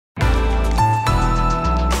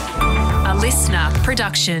listener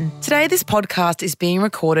production. Today, this podcast is being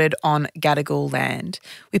recorded on Gadigal land.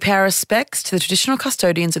 We pay our respects to the traditional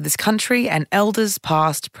custodians of this country and elders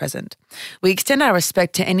past, present. We extend our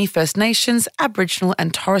respect to any First Nations, Aboriginal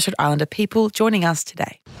and Torres Strait Islander people joining us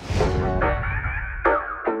today.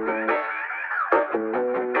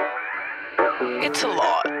 It's a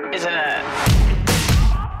lot, isn't it?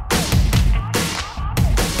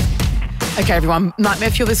 Okay, everyone, Nightmare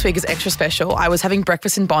Fuel this week is extra special. I was having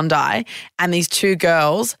breakfast in Bondi and these two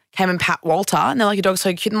girls came and pat Walter and they're like, your dog's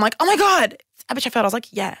so cute. And I'm like, oh my God, it's Abby Sheffield. I was like,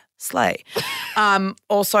 yeah, slay.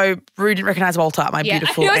 Also, Rue didn't recognise Walter, my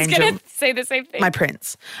beautiful angel. I was going to say the same thing. My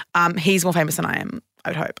prince. He's more famous than I am, I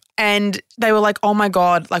would hope. And they were like, oh my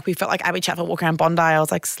God, like we felt like Abby Chatfield walking around Bondi. I was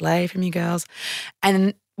like, slay from you girls.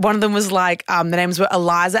 And one of them was like, the names were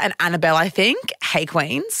Eliza and Annabelle, I think. Hey,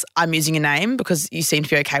 Queens. I'm using your name because you seem to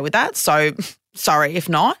be okay with that. So sorry if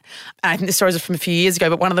not. And I think the stories are from a few years ago,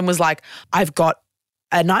 but one of them was like, I've got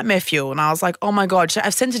a Nightmare Fuel. And I was like, oh my God. So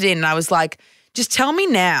I've sent it in and I was like, just tell me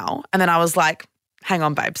now. And then I was like, hang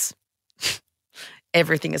on, babes.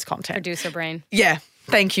 Everything is content. Producer brain. Yeah.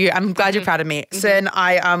 Thank you. I'm glad you're proud of me. So then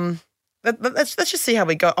let's just see how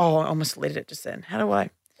we go. Oh, I almost deleted it just then. How do I?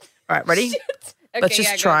 All right, ready? Let's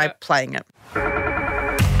just try playing it.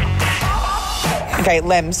 Okay,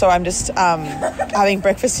 Lem, so I'm just having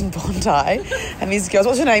breakfast in Bondi and these girls,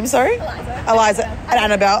 what's your name, sorry? Eliza and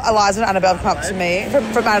Annabelle. Eliza and Annabelle come up to me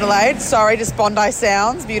from Adelaide. Sorry, just Bondi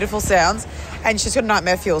sounds, beautiful sounds. And she's got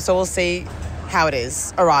Nightmare Fuel, so we'll see how it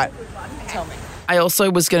is. All right. Tell me. I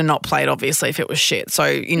also was going to not play it, obviously, if it was shit. So,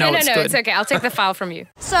 you know, it's good. No, it's okay. I'll take the file from you.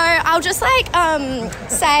 So I'll just, say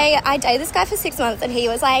I dated this guy for 6 months and he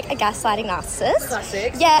was, a gaslighting narcissist.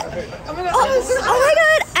 Classic. Yeah. Oh, my God. Oh, my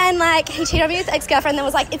God. And, he cheated on me with his ex-girlfriend and then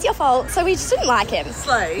was like, it's your fault. So we just didn't like him.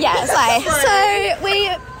 Slay. Yeah, slay. So we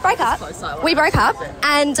broke up.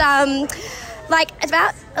 And, it's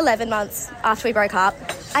about 11 months after we broke up,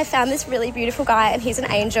 I found this really beautiful guy and he's an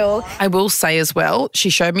angel. I will say as well, she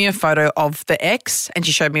showed me a photo of the ex and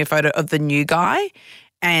she showed me a photo of the new guy.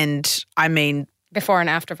 And I mean... Before and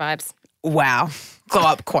after vibes. Wow. Glow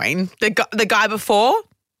up queen. The guy before,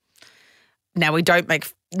 now we don't make,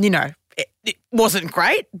 it wasn't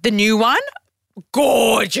great. The new one,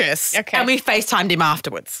 gorgeous. Okay. And we FaceTimed him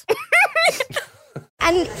afterwards.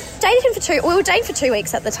 And we were dating for 2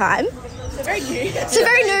 weeks at the time. So very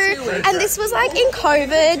new. And this was in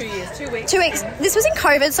COVID. 2 years. 2 weeks. This was in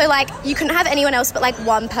COVID, so you couldn't have anyone else but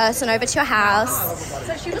one person over to your house.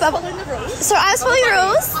 So she was following the rules? So I was following the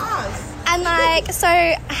rules. And so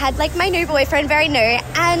I had my new boyfriend, very new,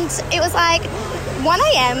 and it was 1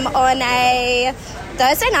 a.m. on a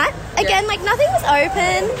Thursday night. Again, nothing was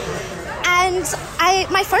open. And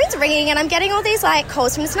my phone's ringing and I'm getting all these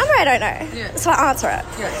calls from this number I don't know. Yeah. So I answer it.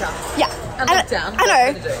 Yeah. And look down. I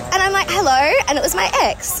know. And I'm like, hello. And it was my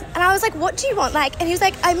ex. And I was like, what do you want? And he was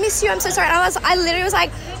like, I miss you. I'm so sorry. And I literally was like,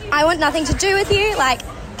 I want nothing to do with you.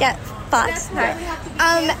 Get fucked. No.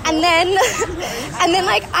 And then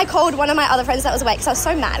I called one of my other friends that was awake because I was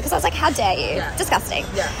so mad because I was like, how dare you? Yeah. Disgusting.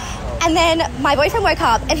 Yeah. And then my boyfriend woke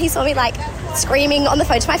up and he saw me screaming on the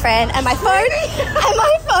phone to my friend and my phone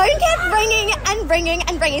kept ringing.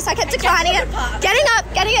 So I kept declining it,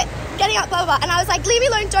 getting up, blah, blah, blah. And I was like, leave me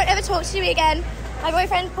alone, don't ever talk to me again. My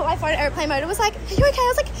boyfriend put my phone in airplane mode and was like, are you okay?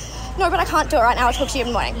 I was like, no, but I can't do it right now. I'll talk to you in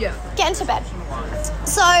the morning. Yeah. Get into bed.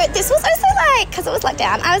 So this was also because it was let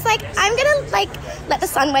down. I was like, I'm going to let the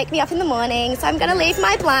sun wake me up in the morning. So I'm going to leave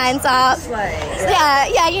my blinds up. Yeah,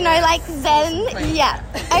 zen. Yeah.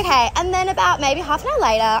 Okay. And then about maybe half an hour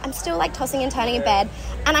later, I'm still tossing and turning in bed.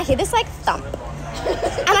 And I hear this thump.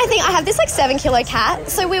 And I think I have this 7 kilo cat.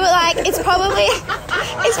 So we were it's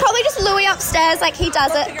probably just Louis upstairs. He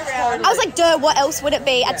does it. I was like, duh, what else would it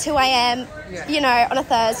be at 2 a.m., on a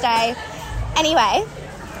Thursday? Anyway,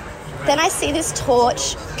 then I see this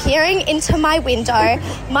torch peering into my window.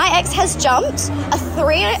 My ex has jumped a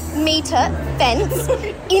 3-meter fence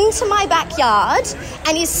into my backyard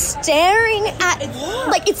and is staring at,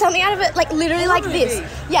 it's something out of it, literally this.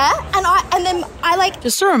 Yeah, and then I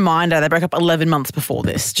Just a reminder, they broke up 11 months before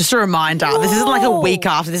this. Just a reminder. Whoa. This isn't a week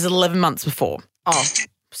after, this is 11 months before. Oh,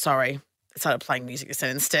 sorry. I started playing music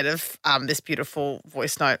instead of this beautiful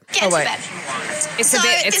voice note. Get wait. to bed.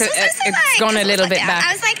 It's gone a little bit back.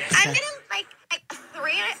 I was like, I'm going to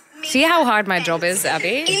 3-meter See how hard my job is,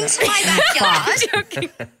 Abby? Into my backyard.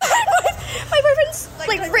 My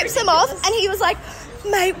boyfriend rips him off and he was like,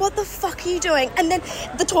 mate, what the fuck are you doing? And then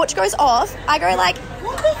the torch goes off. I go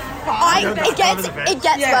what the It gets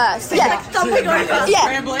worse. Yeah.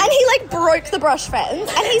 And he like broke the brush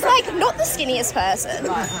fence, and he's like not the skinniest person.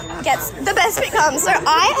 Gets the best it comes. So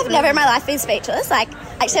I have never in my life been speechless. Like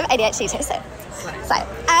I actually have ADHD too, so.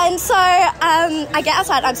 And so I get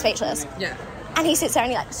outside, I'm speechless. Yeah. And he sits there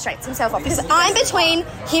and he like straightens himself off because I'm between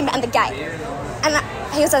him and the gate. And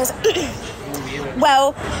he goes,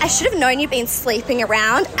 well, I should have known you've been sleeping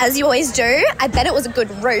around, as you always do. I bet it was a good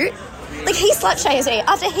route. Like, he slut-shames me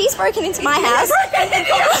after he's broken into my house. At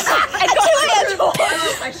 2 a.m.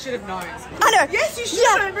 I should have known. I know. Yes, you should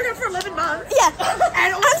have been here for 11 months. Yeah.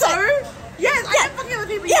 And also, yes, I have fucking other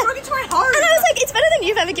people. You broke into my home. And I was like, it's better than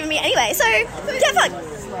you've ever given me anyway. So, get fucked.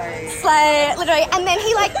 Slay, literally. And then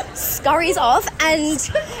he, like, scurries off, and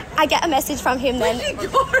I get a message from him then. Where did he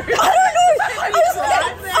go? I don't know.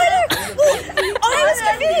 I was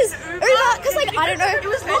confused. Uber, because, like, I don't know. It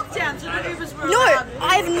was lockdown, so no Ubers were No, allowed.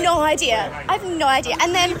 I have no idea.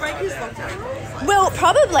 And then, Did he break his lockdown? well,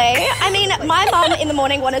 probably. I mean, my mum in the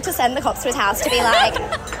morning wanted to send the cops to his house to be like,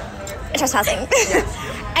 trespassing.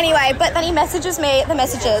 Anyway, but then he messages me the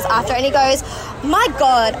messages after, and he goes, my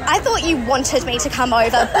God, I thought you wanted me to come over.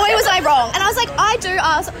 Boy, was I wrong. And I was like, I do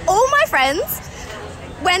ask all my friends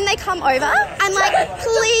when they come over, I'm like,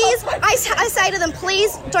 please, I say to them,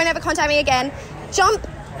 please don't ever contact me again. Jump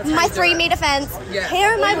my 3-meter fence,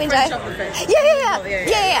 here in my window. Yeah.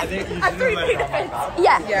 A 3-meter fence.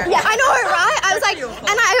 Yeah, I know, right? I was like,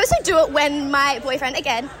 and I also do it when my boyfriend,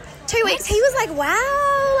 again, 2 weeks, he was like,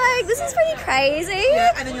 wow, like, this is pretty crazy.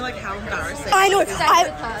 Yeah, and then you're like, how embarrassing. I know.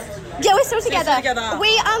 Yeah, we're still together. together.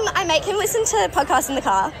 I make him listen to podcasts in the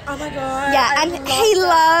car. Oh my God. Yeah, and he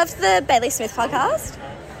loved the Bailey Smith podcast.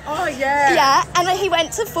 Oh, yeah. Yeah, and he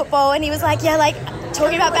went to football and he was like, yeah, like,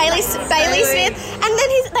 talking about Bailey Smith. And then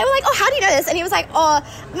they were like, oh, how do you know this? And he was like, oh,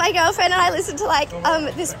 my girlfriend and I listened to, like,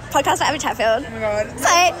 this podcast by Abby Chatfield. Oh my God. So,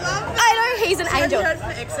 I know he's an angel. Have you heard from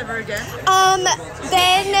X ever again?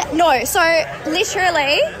 Then, no. So,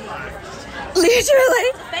 literally,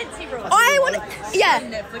 I want to,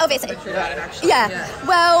 yeah, obviously. Yeah.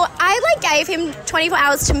 Well, I, like, gave him 24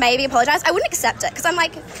 hours to maybe apologise. I wouldn't accept it because I'm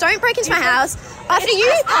like, don't break into my house after you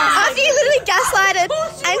literally gaslighted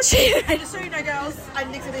and cheated. And just so you know, girls, I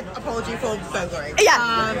accepted an apology for burglary.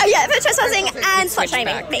 Yeah, for trespassing and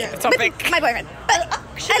slut-shaming me with my boyfriend. But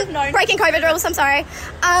and breaking COVID rules, I'm sorry.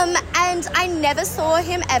 And I never saw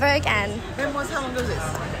him ever again. How long ago was this?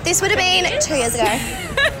 This would have been 2 years ago.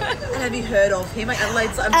 And have you heard of him? Like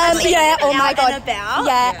Adelaide's yeah, oh my God. About?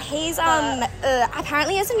 Yeah, he's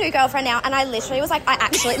apparently has a new girlfriend now, and I literally was like, I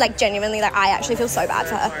actually, like, genuinely, like, I actually feel so bad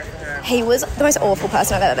for her. He was the most awful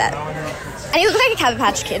person I've ever met. And he looked like a Cabbage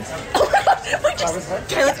Patch Kid.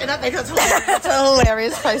 Okay, let's end up there. That's a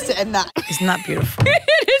hilarious place to end that. Isn't that beautiful?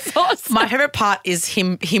 It is awesome. My favourite part is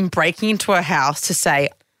him breaking into a house to say,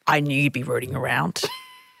 I knew you'd be rooting around.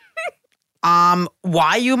 Why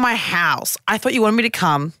are you in my house? I thought you wanted me to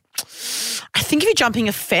come. I think if you're jumping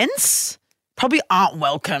a fence, probably aren't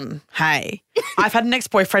welcome. Hey. I've had an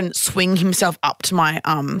ex-boyfriend swing himself up to my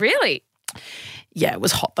Really? Yeah, it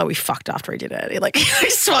was hot though. We fucked after he did it. He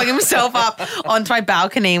swung himself up onto my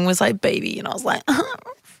balcony and was like, baby. And I was like,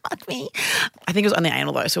 fuck me. I think it was only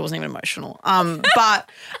anal though, so it wasn't even emotional. But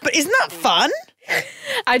isn't that fun?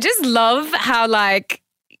 I just love how, like,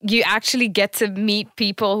 you actually get to meet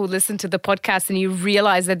people who listen to the podcast and you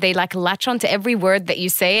realize that they, like, latch on to every word that you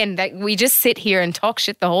say, and that we just sit here and talk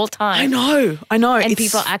shit the whole time. I know. And it's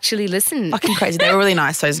people actually listen. fucking crazy. They were really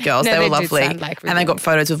nice, those girls. No, they were they did lovely. sound like and they got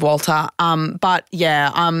photos with Walter. But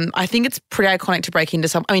yeah, I think it's pretty iconic to break into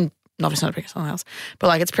obviously not break into someone else, but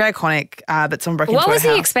like it's pretty iconic that someone broke into What her was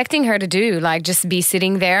house. he expecting her to do? Like, just be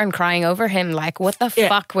sitting there and crying over him? Like, what the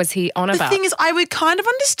fuck was he on The about? thing is, I would kind of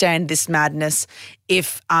understand this madness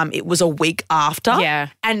if it was a week after. Yeah.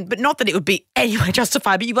 But not that it would be anyway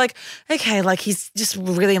justified, but you'd be like, okay, like he's just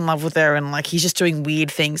really in love with her and like he's just doing weird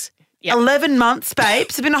things. Yeah. 11 months, babe.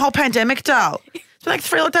 It's been a whole pandemic, doll. It's been like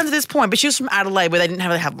 3 lockdowns at this point, but she was from Adelaide where they didn't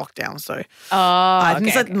really have lockdown. So I think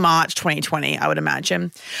it's like March 2020, I would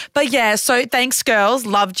imagine. But yeah, so thanks, girls.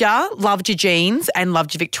 Loved ya. Loved your jeans and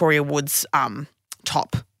loved your Victoria Woods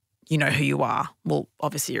top. You know who you are. Well,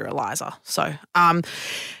 obviously you're Eliza. So anyway,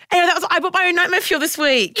 I bought my own nightmare fuel this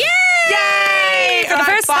week. Yay! For the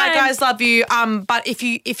first bye, time. guys. Love you. But if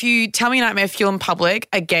you tell me nightmare fuel in public,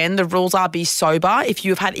 again, the rules are be sober. If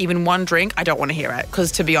you've had even one drink, I don't want to hear it.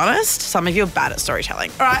 Because to be honest, some of you are bad at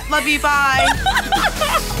storytelling. All right, love you. Bye.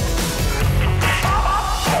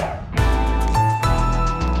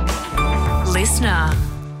 Listener.